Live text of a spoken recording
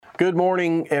Good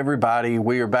morning, everybody.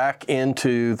 We are back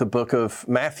into the book of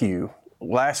Matthew.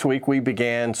 Last week we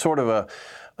began sort of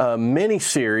a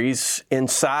mini-series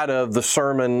inside of the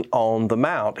Sermon on the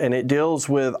Mount, and it deals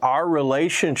with our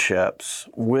relationships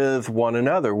with one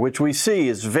another, which we see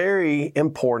is very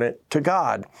important to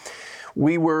God.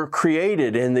 We were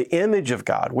created in the image of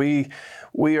God. We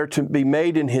are to be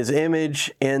made in His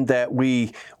image in that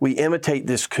we imitate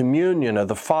this communion of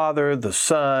the Father, the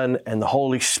Son, and the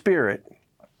Holy Spirit.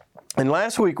 And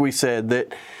last week we said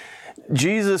that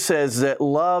Jesus says that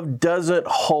love doesn't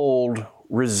hold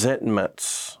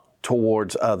resentments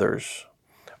towards others.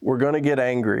 We're going to get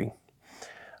angry.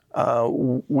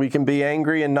 We can be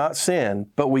angry and not sin,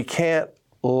 but we can't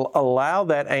allow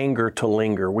that anger to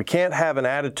linger. We can't have an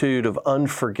attitude of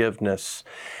unforgiveness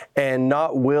and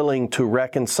not willing to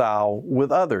reconcile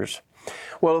with others.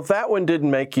 Well, if that one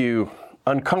didn't make you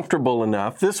uncomfortable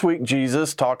enough, this week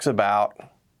Jesus talks about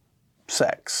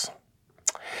sex.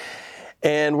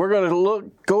 And we're going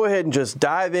to go ahead and just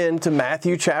dive into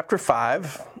Matthew chapter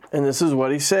 5. And this is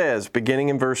what he says, beginning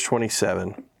in verse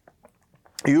 27.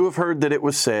 You have heard that it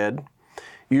was said,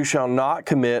 you shall not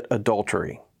commit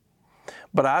adultery.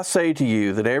 But I say to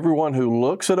you that everyone who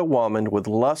looks at a woman with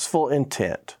lustful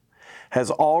intent has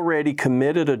already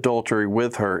committed adultery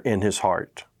with her in his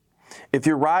heart. If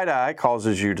your right eye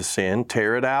causes you to sin,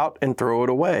 tear it out and throw it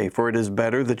away, for it is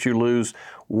better that you lose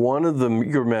one of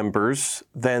your members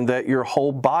than that your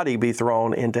whole body be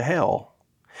thrown into hell.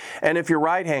 And if your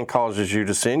right hand causes you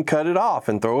to sin, cut it off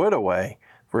and throw it away,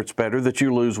 for it's better that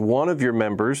you lose one of your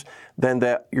members than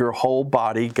that your whole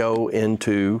body go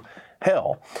into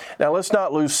hell. Now, let's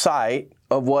not lose sight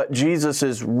of what Jesus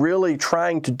is really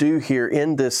trying to do here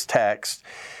in this text.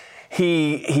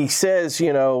 He says,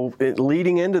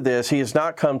 leading into this, He has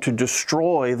not come to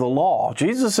destroy the law.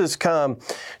 Jesus has come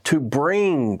to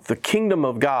bring the kingdom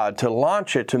of God, to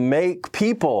launch it, to make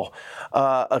people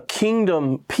a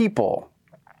kingdom people.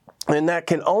 And that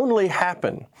can only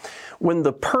happen when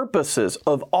the purposes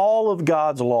of all of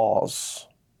God's laws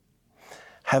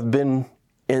have been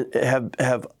in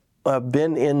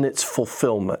its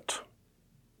fulfillment.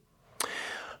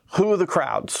 Who are the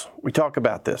crowds? We talk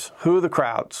about this. Who are the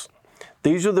crowds?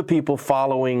 These are the people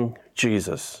following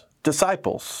Jesus,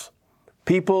 disciples,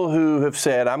 people who have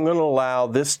said, I'm going to allow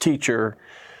this teacher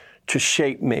to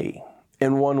shape me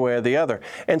in one way or the other.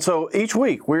 And so each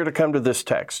week we're to come to this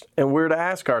text and we're to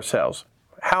ask ourselves,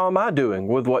 how am I doing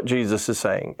with what Jesus is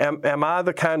saying? Am I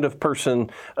the kind of person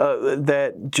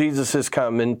that Jesus has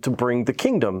come in to bring the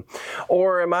kingdom?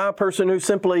 Or am I a person who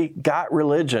simply got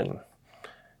religion,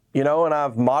 and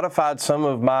I've modified some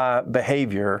of my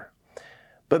behavior,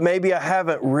 but maybe I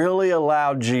haven't really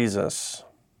allowed Jesus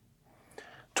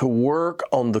to work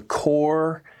on the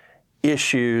core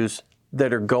issues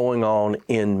that are going on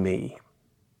in me.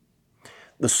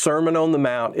 The Sermon on the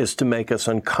Mount is to make us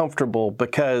uncomfortable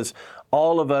because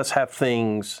all of us have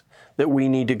things that we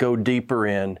need to go deeper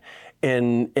in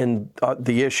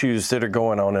the issues that are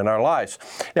going on in our lives.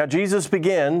 Now, Jesus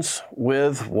begins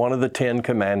with one of the 10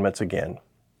 commandments again.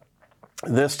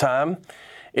 This time,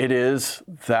 it is,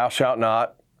 thou shalt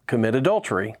not commit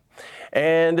adultery.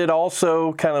 And it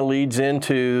also kind of leads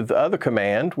into the other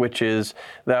command, which is,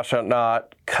 thou shalt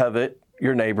not covet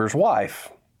your neighbor's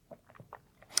wife.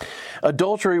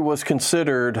 Adultery was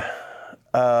considered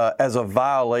as a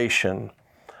violation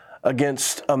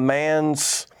against a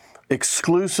man's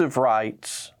exclusive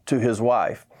rights to his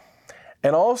wife,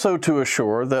 and also to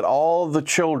assure that all the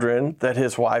children that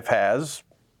his wife has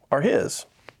are his.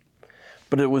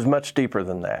 But it was much deeper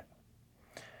than that.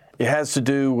 It has to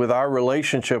do with our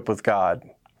relationship with God.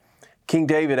 King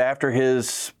David, after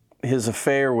his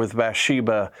affair with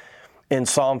Bathsheba, in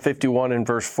Psalm 51 and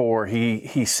verse 4,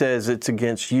 he says, it's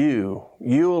against you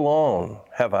alone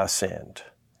have I sinned.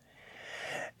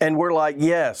 And we're like,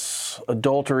 yes,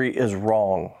 adultery is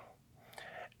wrong.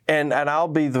 And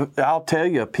I'll tell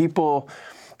you, people,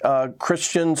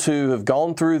 Christians who have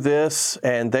gone through this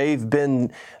and they've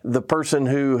been the person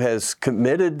who has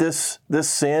committed this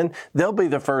sin, they'll be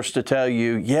the first to tell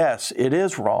you, yes, it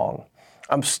is wrong.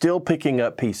 I'm still picking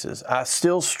up pieces. I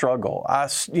still struggle. I,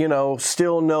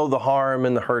 still know the harm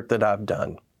and the hurt that I've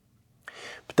done.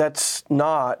 But that's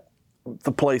not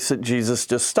the place that Jesus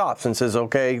just stops and says,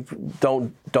 okay,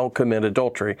 don't commit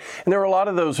adultery. And there are a lot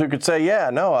of those who could say, yeah,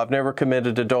 no, I've never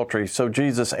committed adultery. So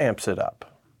Jesus amps it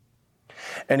up.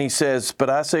 And He says, but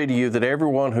I say to you that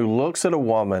everyone who looks at a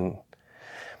woman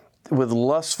with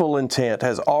lustful intent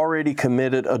has already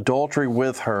committed adultery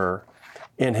with her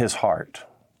in his heart.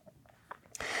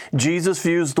 Jesus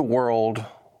views the world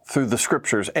through the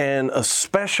Scriptures, and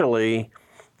especially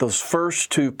those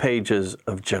first 2 pages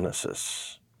of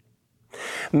Genesis.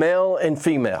 Male and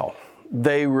female,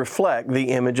 they reflect the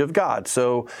image of God.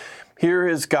 So here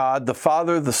is God, the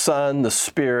Father, the Son, the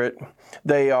Spirit.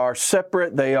 They are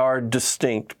separate, they are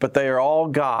distinct, but they are all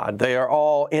God. They are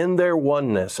all in their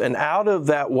oneness. And out of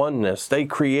that oneness, they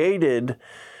created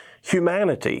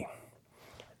humanity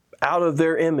out of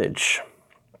their image.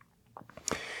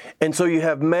 And so you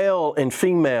have male and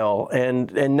female,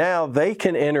 and now they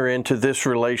can enter into this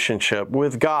relationship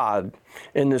with God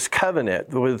in this covenant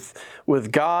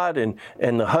with God and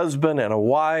the husband and a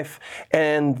wife.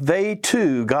 And they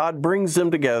too, God brings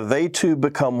them together. They too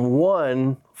become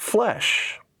one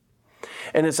flesh.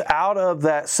 And it's out of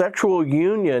that sexual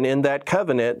union in that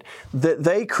covenant that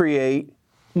they create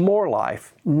more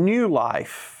life, new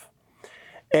life.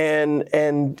 And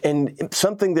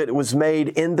something that was made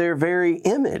in their very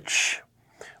image.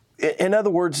 In other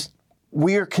words,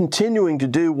 we are continuing to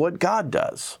do what God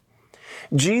does.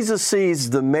 Jesus sees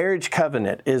the marriage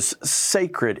covenant as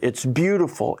sacred, it's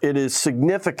beautiful, it is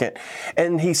significant,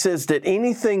 and he says that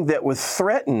anything that would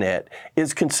threaten it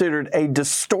is considered a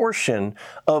distortion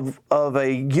of a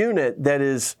unit that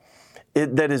is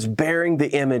bearing the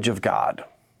image of God.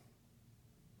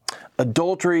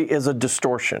 Adultery is a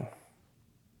distortion.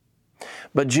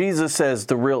 But Jesus says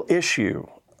the real issue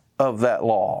of that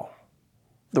law,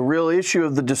 the real issue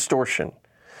of the distortion,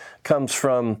 comes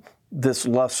from this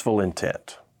lustful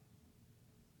intent.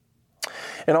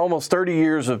 In almost 30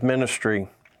 years of ministry,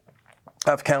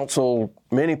 I've counseled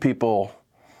many people,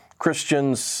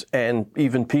 Christians and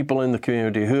even people in the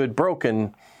community, who had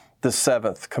broken the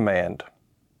seventh command.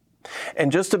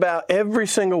 And just about every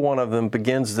single one of them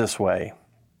begins this way.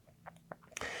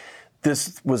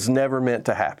 This was never meant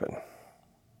to happen.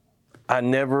 I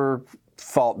never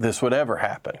thought this would ever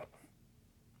happen.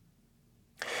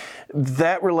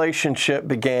 That relationship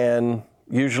began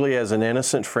usually as an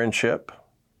innocent friendship,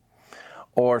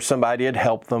 or somebody had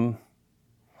helped them.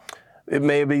 It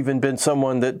may have even been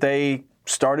someone that they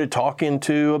started talking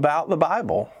to about the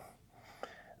Bible.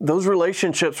 Those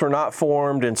relationships were not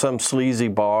formed in some sleazy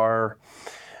bar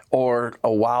or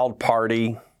a wild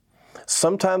party.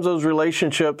 Sometimes those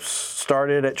relationships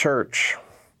started at church,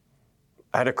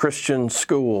 at a Christian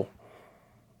school,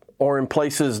 or in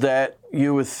places that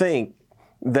you would think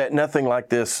that nothing like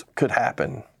this could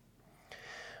happen.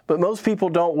 But most people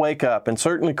don't wake up, and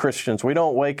certainly Christians, we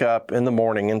don't wake up in the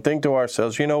morning and think to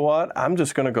ourselves, you know what, I'm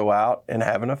just going to go out and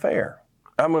have an affair.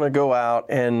 I'm going to go out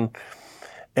and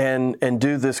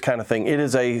do this kind of thing. It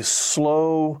is a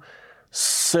slow,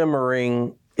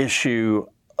 simmering issue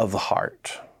of the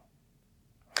heart.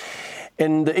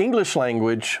 In the English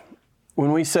language,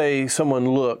 when we say someone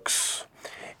looks,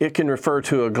 it can refer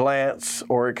to a glance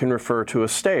or it can refer to a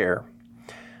stare.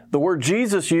 The word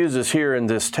Jesus uses here in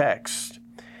this text,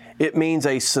 it means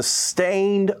a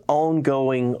sustained,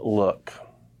 ongoing look.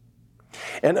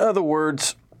 In other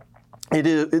words,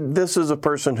 this is a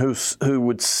person who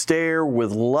would stare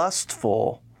with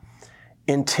lustful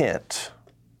intent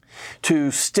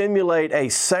to stimulate a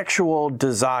sexual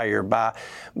desire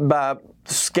by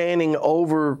scanning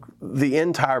over the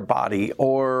entire body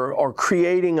or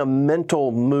creating a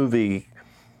mental movie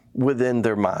within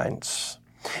their minds.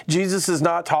 Jesus is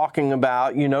not talking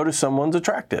about, you notice someone's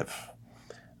attractive.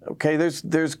 Okay,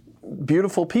 there's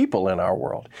beautiful people in our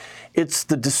world. It's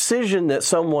the decision that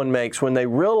someone makes when they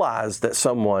realize that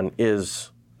someone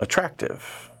is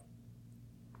attractive.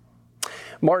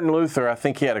 Martin Luther, I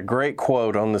think he had a great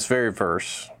quote on this very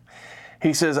verse.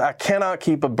 He says, "I cannot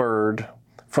keep a bird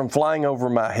from flying over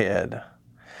my head,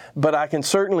 but I can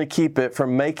certainly keep it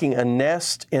from making a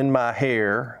nest in my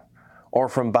hair or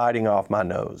from biting off my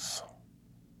nose."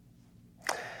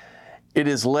 It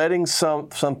is letting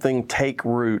something take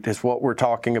root is what we're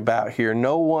talking about here.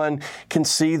 No one can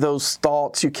see those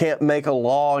thoughts. You can't make a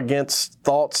law against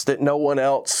thoughts that no one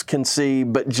else can see.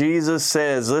 But Jesus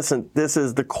says, listen, this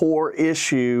is the core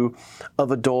issue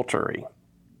of adultery.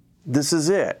 This is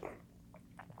it.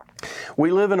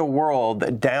 We live in a world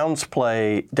that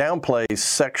downplays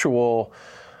sexual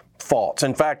thoughts.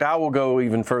 In fact, I will go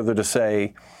even further to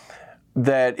say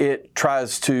that it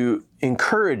tries to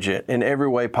encourage it in every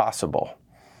way possible.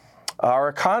 Our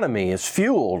economy is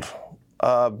fueled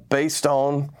based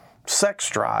on sex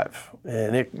drive.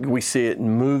 And we see it in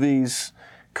movies,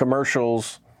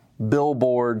 commercials,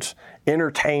 billboards,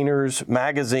 entertainers,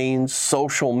 magazines,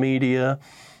 social media,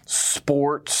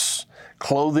 sports,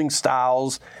 clothing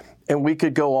styles, and we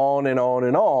could go on and on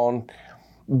and on.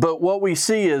 But what we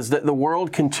see is that the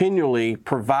world continually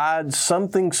provides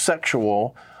something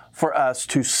sexual for us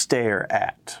to stare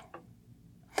at.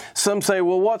 Some say,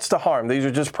 well, what's the harm? These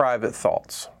are just private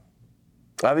thoughts.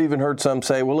 I've even heard some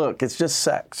say, well, look, it's just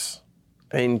sex.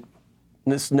 I mean,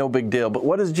 This is no big deal. But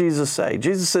what does Jesus say?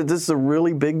 Jesus said this is a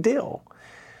really big deal.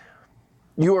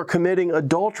 You are committing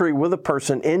adultery with a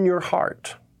person in your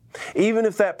heart. Even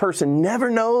if that person never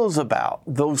knows about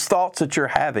those thoughts that you're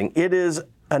having, it is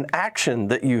an action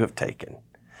that you have taken.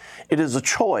 It is a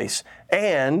choice,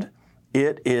 and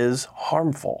it is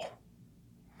harmful.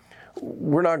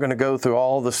 We're not going to go through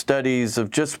all the studies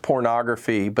of just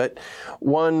pornography, but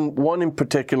one in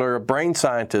particular, a brain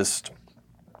scientist,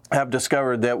 have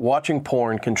discovered that watching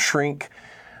porn can shrink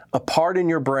a part in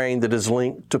your brain that is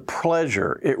linked to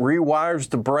pleasure. It rewires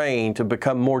the brain to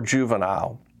become more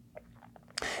juvenile.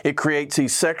 It creates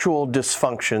these sexual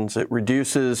dysfunctions. It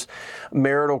reduces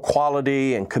marital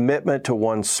quality and commitment to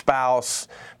one's spouse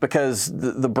because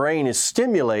the brain is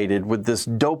stimulated with this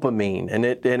dopamine, and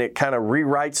it kind of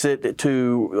rewrites it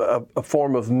to a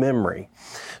form of memory.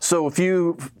 So if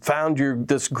you found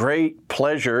this great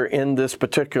pleasure in this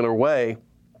particular way,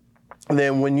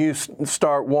 then when you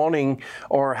start wanting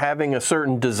or having a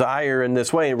certain desire in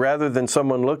this way, rather than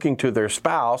someone looking to their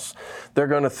spouse, they're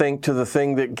going to think to the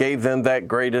thing that gave them that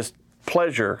greatest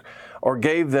pleasure or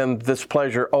gave them this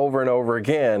pleasure over and over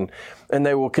again, and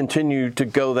they will continue to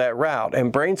go that route.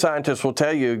 And brain scientists will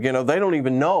tell you, they don't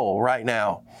even know right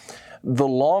now the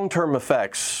long-term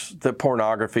effects that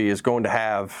pornography is going to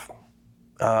have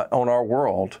on our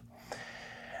world.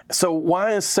 So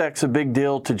why is sex a big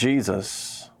deal to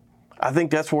Jesus? I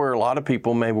think that's where a lot of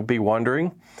people may be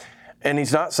wondering. And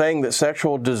he's not saying that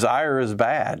sexual desire is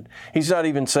bad. He's not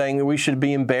even saying that we should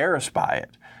be embarrassed by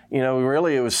it.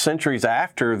 Really it was centuries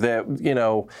after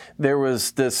that, there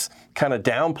was this kind of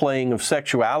downplaying of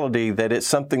sexuality that it's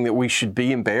something that we should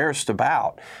be embarrassed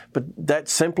about. But that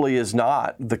simply is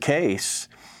not the case.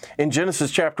 In Genesis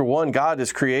chapter 1, God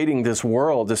is creating this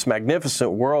world, this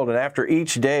magnificent world, and after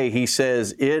each day he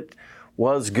says it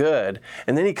was good.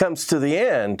 And then he comes to the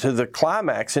end, to the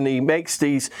climax, and he makes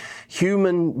these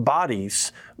human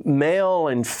bodies, male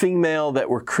and female, that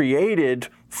were created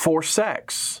for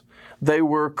sex. They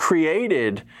were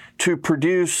created to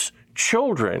produce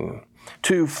children,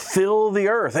 to fill the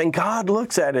earth. And God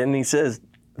looks at it and he says,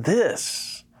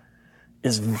 this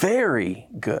is very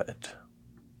good.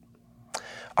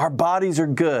 Our bodies are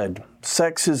good.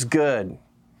 Sex is good.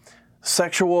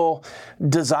 Sexual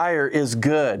desire is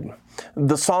good.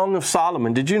 The Song of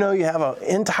Solomon. Did you know you have an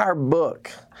entire book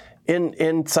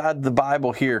inside the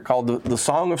Bible here called the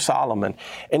Song of Solomon?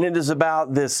 And it is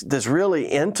about this really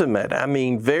intimate,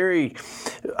 very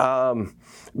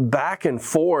back and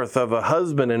forth of a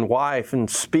husband and wife and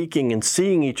speaking and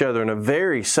seeing each other in a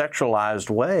very sexualized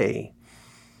way.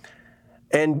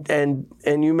 And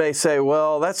you may say,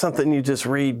 well, that's something you just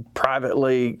read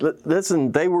privately.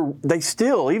 Listen, they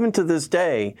still, even to this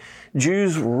day,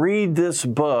 Jews read this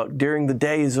book during the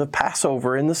days of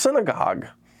Passover in the synagogue.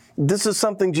 This is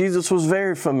something Jesus was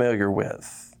very familiar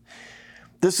with.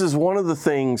 This is one of the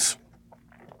things,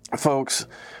 folks,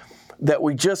 that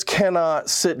we just cannot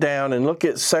sit down and look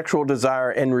at sexual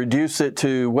desire and reduce it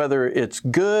to whether it's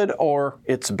good or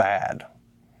it's bad.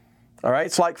 All right?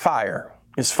 It's like fire.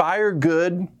 Is fire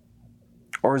good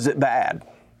or is it bad?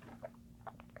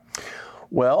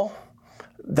 Well,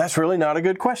 that's really not a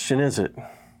good question, is it?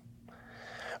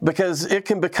 Because it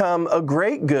can become a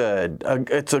great good.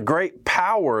 It's a great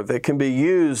power that can be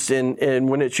used in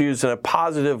when it's used in a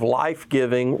positive,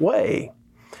 life-giving way.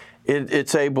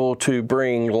 It's able to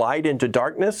bring light into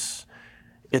darkness.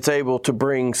 It's able to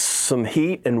bring some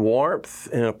heat and warmth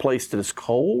in a place that is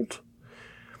cold.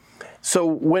 So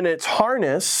when it's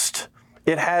harnessed,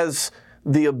 it has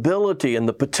the ability and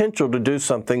the potential to do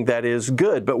something that is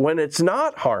good. But when it's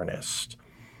not harnessed,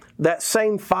 that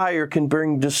same fire can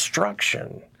bring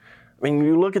destruction.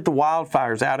 You look at the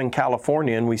wildfires out in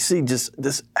California and we see just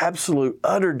this absolute,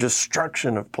 utter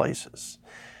destruction of places.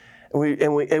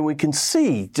 And we can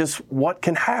see just what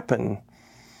can happen.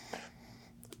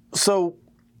 So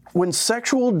when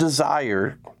sexual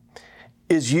desire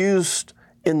is used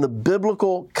in the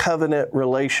biblical covenant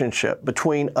relationship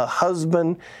between a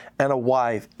husband and a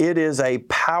wife, it is a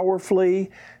powerfully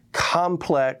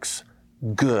complex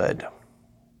good.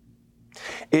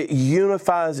 It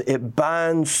unifies, it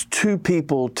binds two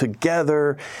people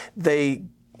together.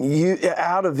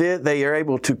 Out of it, they are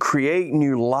able to create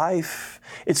new life.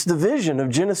 It's the vision of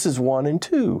Genesis 1 and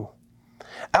 2.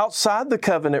 Outside the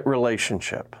covenant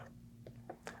relationship,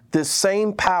 this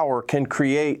same power can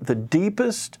create the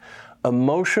deepest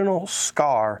emotional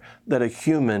scar that a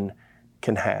human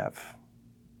can have.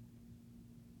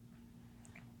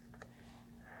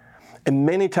 And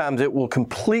many times it will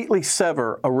completely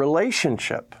sever a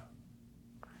relationship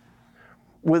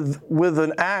with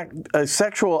a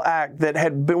sexual act that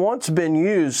had once been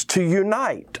used to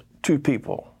unite two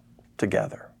people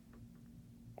together.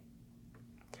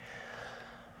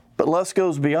 But lust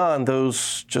goes beyond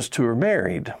those just who are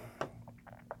married.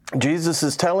 Jesus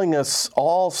is telling us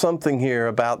all something here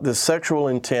about this sexual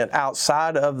intent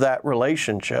outside of that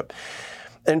relationship.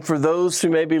 And for those who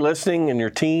may be listening in your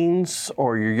teens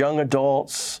or your young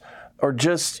adults or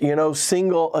just,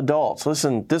 single adults,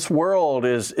 listen, this world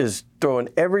is throwing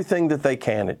everything that they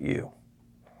can at you.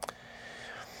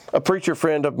 A preacher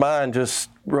friend of mine just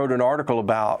wrote an article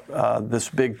about this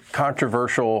big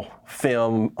controversial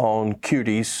film on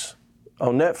cuties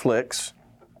on Netflix.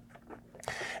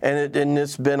 And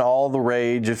it's been all the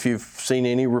rage. If you've seen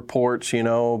any reports,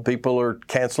 people are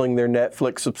canceling their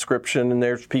Netflix subscription, and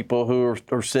there's people who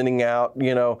are sending out,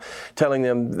 telling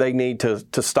them they need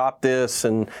to stop this,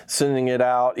 and sending it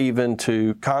out even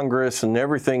to Congress and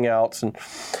everything else. And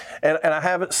I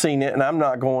haven't seen it, and I'm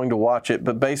not going to watch it.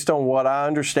 But based on what I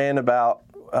understand about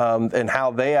and how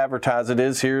they advertise it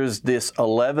is, here's this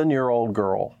 11-year-old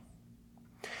girl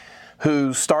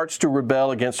who starts to rebel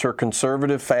against her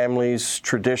conservative family's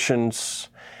traditions,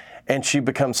 and she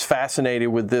becomes fascinated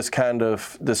with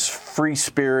this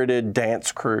free-spirited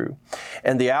dance crew.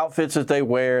 And the outfits that they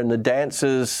wear and the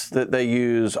dances that they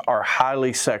use are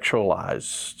highly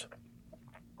sexualized.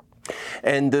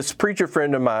 And this preacher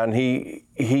friend of mine,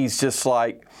 he's just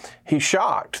like, he's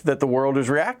shocked that the world is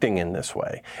reacting in this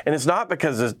way. And it's not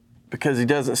because he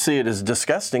doesn't see it as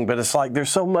disgusting, but it's like there's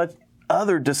so much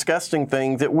other disgusting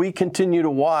things that we continue to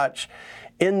watch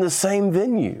in the same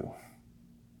venue.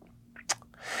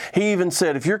 He even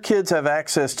said, if your kids have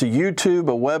access to YouTube,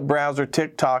 a web browser,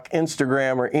 TikTok,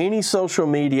 Instagram, or any social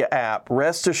media app,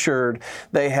 rest assured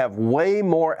they have way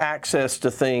more access to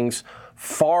things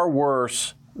far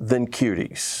worse than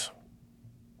cuties.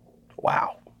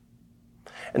 Wow.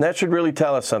 And that should really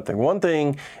tell us something. One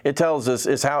thing it tells us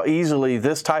is how easily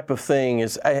this type of thing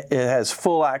it has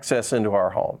full access into our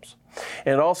homes.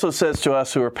 And it also says to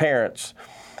us who are parents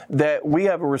that we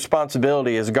have a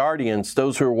responsibility as guardians,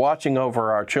 those who are watching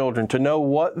over our children, to know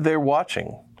what they're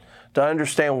watching, to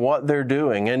understand what they're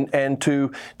doing, and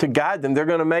to guide them. They're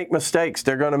going to make mistakes.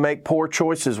 They're going to make poor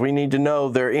choices. We need to know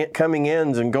their coming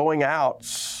ins and going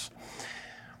outs.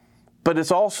 But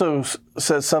it also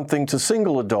says something to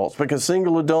single adults, because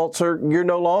single adults you're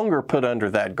no longer put under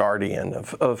that guardian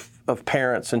of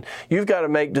parents. And you've got to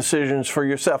make decisions for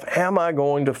yourself. Am I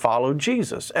going to follow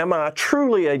Jesus? Am I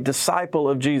truly a disciple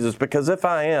of Jesus? Because if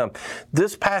I am,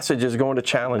 this passage is going to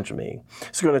challenge me.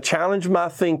 It's going to challenge my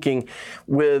thinking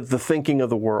with the thinking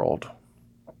of the world.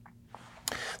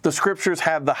 The scriptures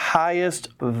have the highest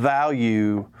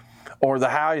value, or the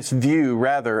highest view,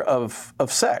 rather, of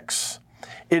sex.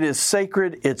 It is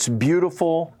sacred, it's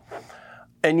beautiful,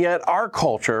 and yet our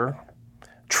culture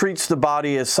treats the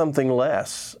body as something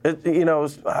less.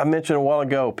 I mentioned a while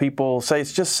ago, people say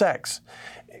it's just sex.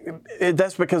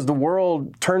 That's because the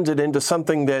world turns it into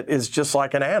something that is just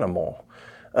like an animal.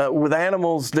 With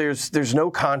animals, there's no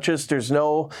conscience, there's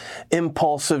no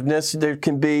impulsiveness. There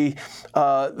can be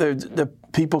the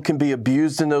people can be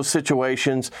abused in those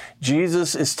situations.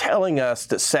 Jesus is telling us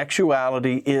that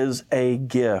sexuality is a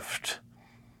gift.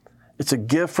 It's a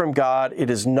gift from God. It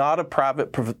is not a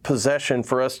private possession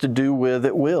for us to do with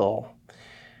at will.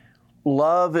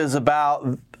 Love is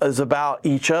about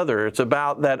each other. It's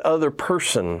about that other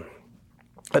person.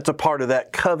 That's a part of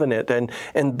that covenant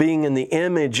and being in the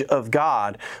image of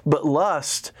God. But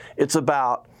lust, it's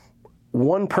about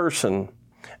one person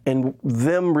and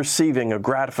them receiving a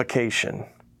gratification.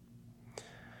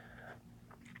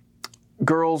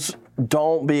 Girls,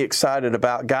 don't be excited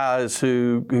about guys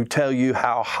who tell you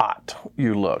how hot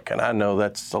you look. And I know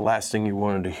that's the last thing you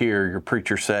wanted to hear your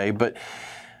preacher say, but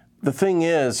the thing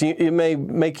is, it may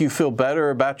make you feel better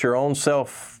about your own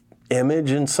self-image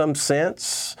in some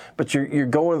sense, but you're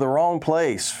going to the wrong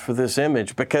place for this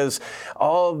image, because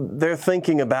all they're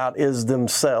thinking about is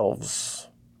themselves.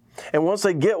 And once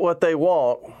they get what they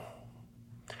want,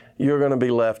 you're going to be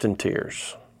left in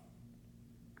tears.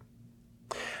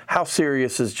 How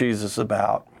serious is Jesus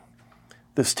about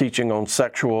this teaching on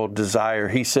sexual desire?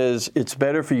 He says it's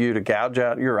better for you to gouge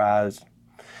out your eyes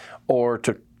or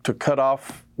to cut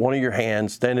off one of your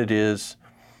hands than it is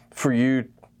for you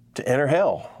to enter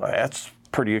hell. That's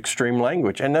pretty extreme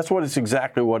language. And that's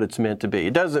exactly what it's meant to be.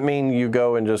 It doesn't mean you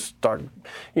go and just start,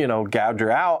 gouge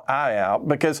your eye out,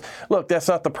 because, look, that's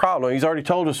not the problem. He's already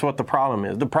told us what the problem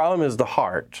is. The problem is the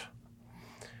heart.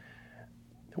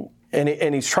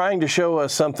 And he's trying to show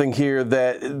us something here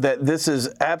that this is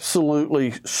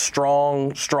absolutely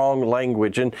strong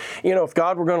language. And, if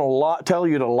God were going to tell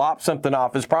you to lop something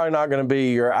off, it's probably not going to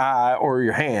be your eye or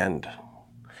your hand.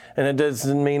 And it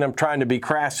doesn't mean I'm trying to be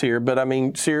crass here, but I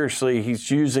mean, seriously,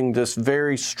 he's using this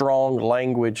very strong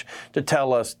language to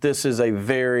tell us this is a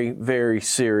very, very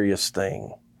serious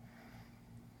thing.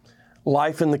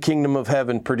 Life in the kingdom of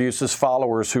heaven produces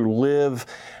followers who live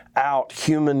out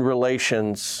human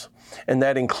relations, and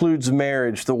that includes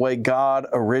marriage the way God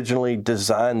originally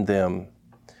designed them.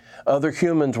 Other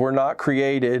humans were not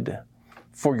created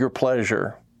for your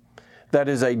pleasure. That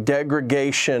is a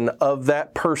degradation of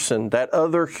that person, that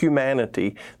other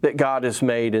humanity that God has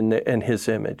made in His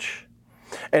image.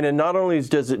 And not only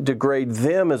does it degrade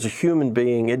them as a human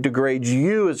being, it degrades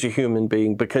you as a human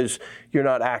being because you're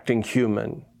not acting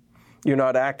human. You're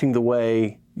not acting the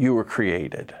way you were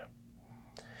created.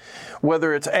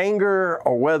 Whether it's anger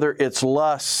or whether it's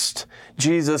lust,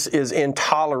 Jesus is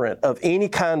intolerant of any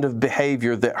kind of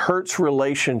behavior that hurts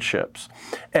relationships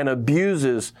and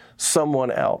abuses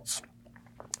someone else.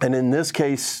 And in this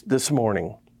case this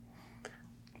morning,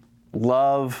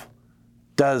 love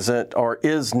doesn't or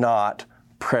is not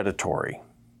predatory.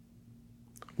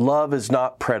 Love is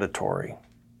not predatory.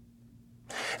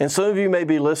 And some of you may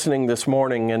be listening this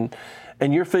morning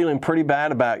and you're feeling pretty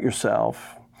bad about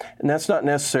yourself. And that's not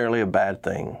necessarily a bad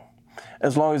thing,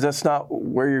 as long as that's not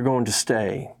where you're going to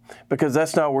stay, because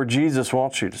that's not where Jesus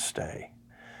wants you to stay.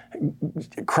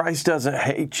 Christ doesn't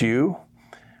hate you.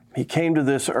 He came to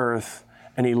this earth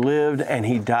and He lived and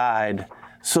He died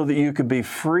so that you could be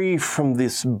free from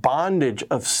this bondage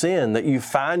of sin that you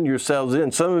find yourselves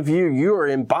in. Some of you are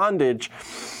in bondage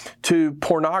to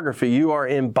pornography. You are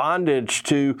in bondage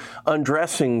to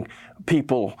undressing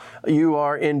people. You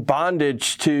are in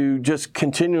bondage to just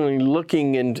continually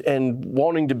looking and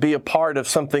wanting to be a part of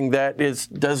something that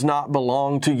does not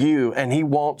belong to you. And He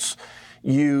wants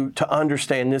you to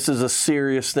understand this is a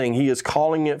serious thing. He is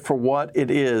calling it for what it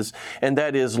is, and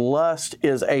that is lust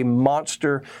is a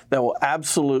monster that will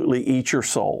absolutely eat your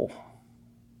soul.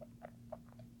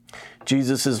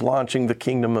 Jesus is launching the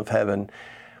kingdom of heaven,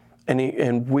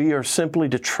 and we are simply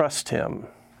to trust Him,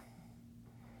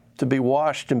 to be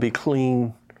washed and be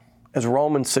clean. As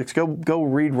Romans 6, go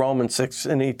read Romans 6,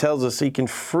 and he tells us He can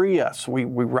free us. We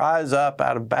rise up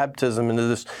out of baptism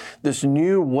into this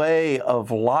new way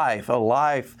of life, a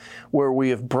life where we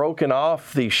have broken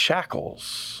off these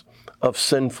shackles of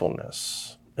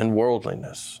sinfulness and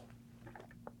worldliness.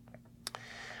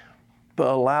 But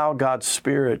allow God's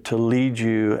Spirit to lead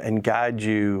you and guide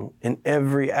you in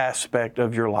every aspect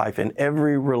of your life, in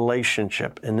every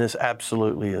relationship, and this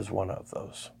absolutely is one of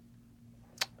those.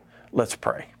 Let's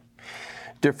pray.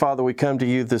 Dear Father, we come to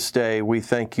You this day. We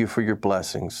thank You for Your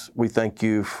blessings. We thank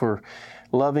You for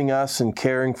loving us and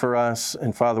caring for us.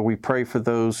 And Father, we pray for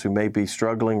those who may be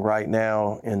struggling right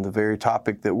now in the very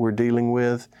topic that we're dealing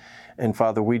with. And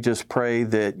Father, we just pray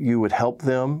that You would help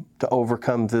them to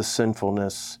overcome this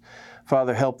sinfulness.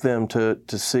 Father, help them to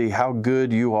see how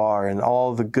good You are and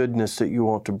all the goodness that You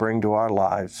want to bring to our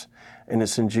lives. And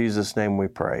it's in Jesus' name we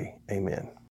pray. Amen.